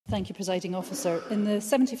Thank you, Presiding Officer. In the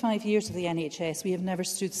 75 years of the NHS, we have never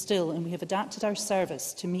stood still and we have adapted our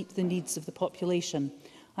service to meet the needs of the population.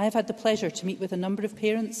 I have had the pleasure to meet with a number of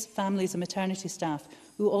parents, families and maternity staff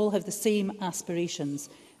who all have the same aspirations.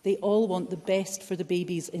 They all want the best for the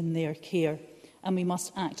babies in their care, and we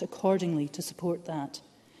must act accordingly to support that.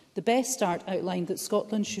 The Best Start outlined that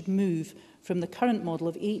Scotland should move from the current model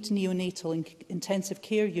of 8 neonatal intensive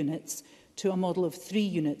care units to a model of 3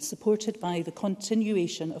 units, supported by the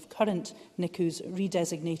continuation of current NICUs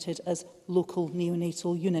redesignated as local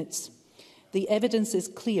neonatal units. The evidence is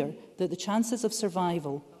clear that the chances of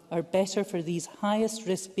survival are better for these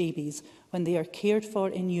highest-risk babies when they are cared for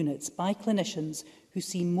in units by clinicians who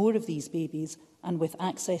see more of these babies and with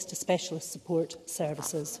access to specialist support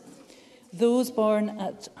services. Those born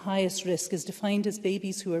at highest risk is defined as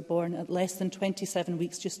babies who are born at less than 27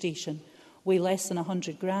 weeks gestation, weigh less than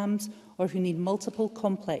 100 grams, or who need multiple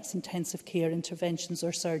complex intensive care interventions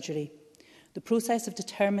or surgery. The process of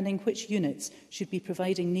determining which units should be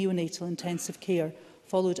providing neonatal intensive care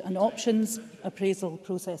followed an options appraisal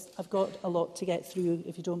process. I've got a lot to get through,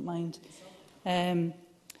 if you don't mind.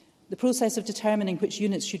 The process of determining which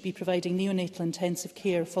units should be providing neonatal intensive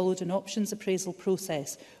care followed an options appraisal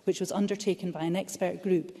process which was undertaken by an expert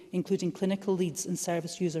group, including clinical leads and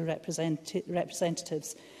service user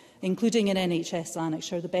representatives, including in NHS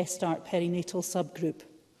Lanarkshire, the Best Start perinatal subgroup.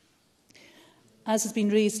 As has been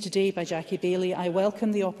raised today by Jackie Bailey, I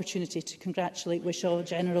welcome the opportunity to congratulate Wishaw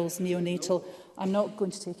General's neonatal. I'm not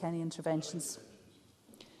going to take any interventions.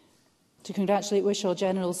 To congratulate Wishaw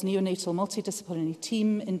General's neonatal multidisciplinary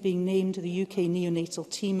team in being named the UK Neonatal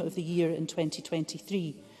Team of the Year in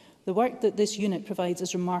 2023. The work that this unit provides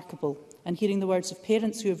is remarkable, and hearing the words of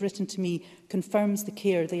parents who have written to me confirms the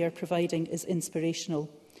care they are providing is inspirational.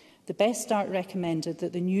 The Best Start recommended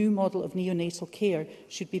that the new model of neonatal care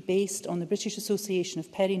should be based on the British Association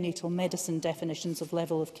of Perinatal Medicine definitions of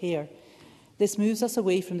level of care. This moves us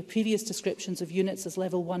away from the previous descriptions of units as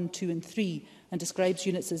level 1, 2 and 3 and describes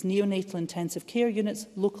units as neonatal intensive care units,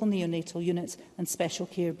 local neonatal units and special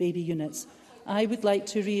care baby units. I would like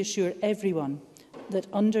to reassure everyone that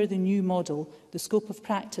under the new model, the scope of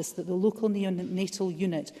practice that the local neonatal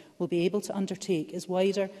unit will be able to undertake is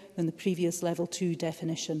wider than the previous level 2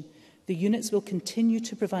 definition. The units will continue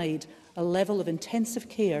to provide a level of intensive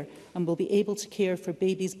care and will be able to care for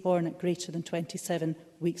babies born at greater than 27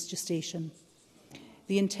 weeks gestation.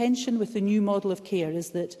 The intention with the new model of care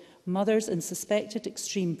is that mothers in suspected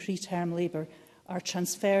extreme preterm labour are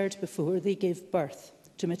transferred before they give birth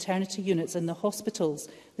to maternity units in the hospitals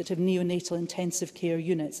that have neonatal intensive care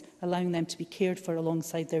units, allowing them to be cared for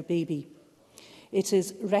alongside their baby. It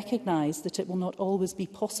is recognised that it will not always be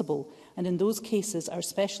possible, and in those cases our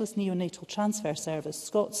specialist neonatal transfer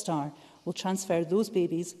service, ScotStar, will transfer those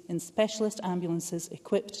babies in specialist ambulances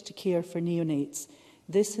equipped to care for neonates.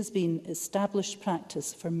 This has been established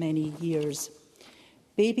practice for many years.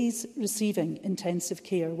 Babies receiving intensive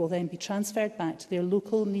care will then be transferred back to their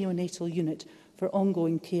local neonatal unit for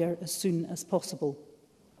ongoing care as soon as possible.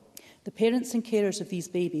 The parents and carers of these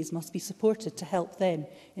babies must be supported to help them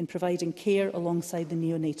in providing care alongside the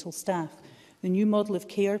neonatal staff. The new model of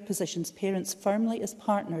care positions parents firmly as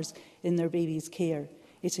partners in their baby's care.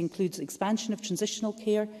 It includes expansion of transitional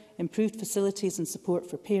care, improved facilities and support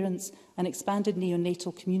for parents, and expanded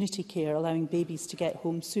neonatal community care, allowing babies to get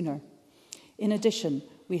home sooner. In addition,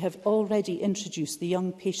 we have already introduced the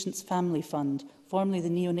Young Patients Family Fund, formerly the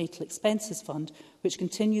Neonatal Expenses Fund, which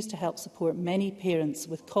continues to help support many parents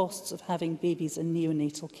with costs of having babies in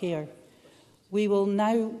neonatal care. We will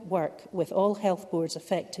now work with all health boards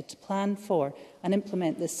affected to plan for and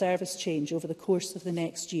implement this service change over the course of the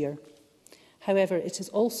next year. However, it is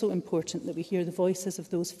also important that we hear the voices of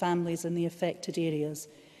those families in the affected areas.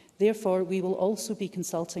 Therefore, we will also be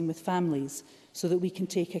consulting with families so that we can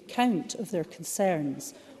take account of their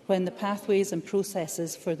concerns when the pathways and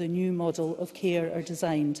processes for the new model of care are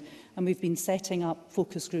designed. And we've been setting up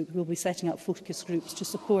focus groups. We'll be setting up focus groups to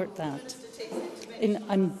support that.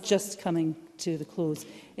 I'm just coming to the close.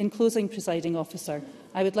 In closing, Presiding Officer,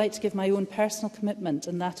 I would like to give my own personal commitment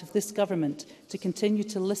and that of this Government to continue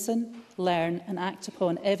to listen, learn and act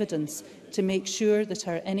upon evidence to make sure that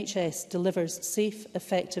our NHS delivers safe,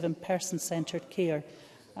 effective and person-centred care.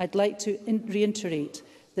 I'd like to reiterate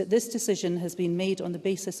that this decision has been made on the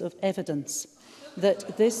basis of evidence,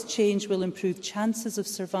 that this change will improve chances of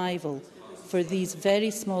survival for these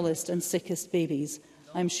very smallest and sickest babies.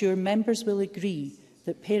 I'm sure members will agree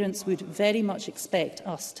that parents would very much expect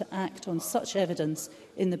us to act on such evidence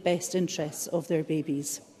in the best interests of their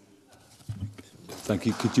babies. Thank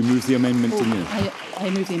you. Could you move the amendment in there? I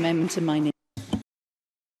move the amendment in my name.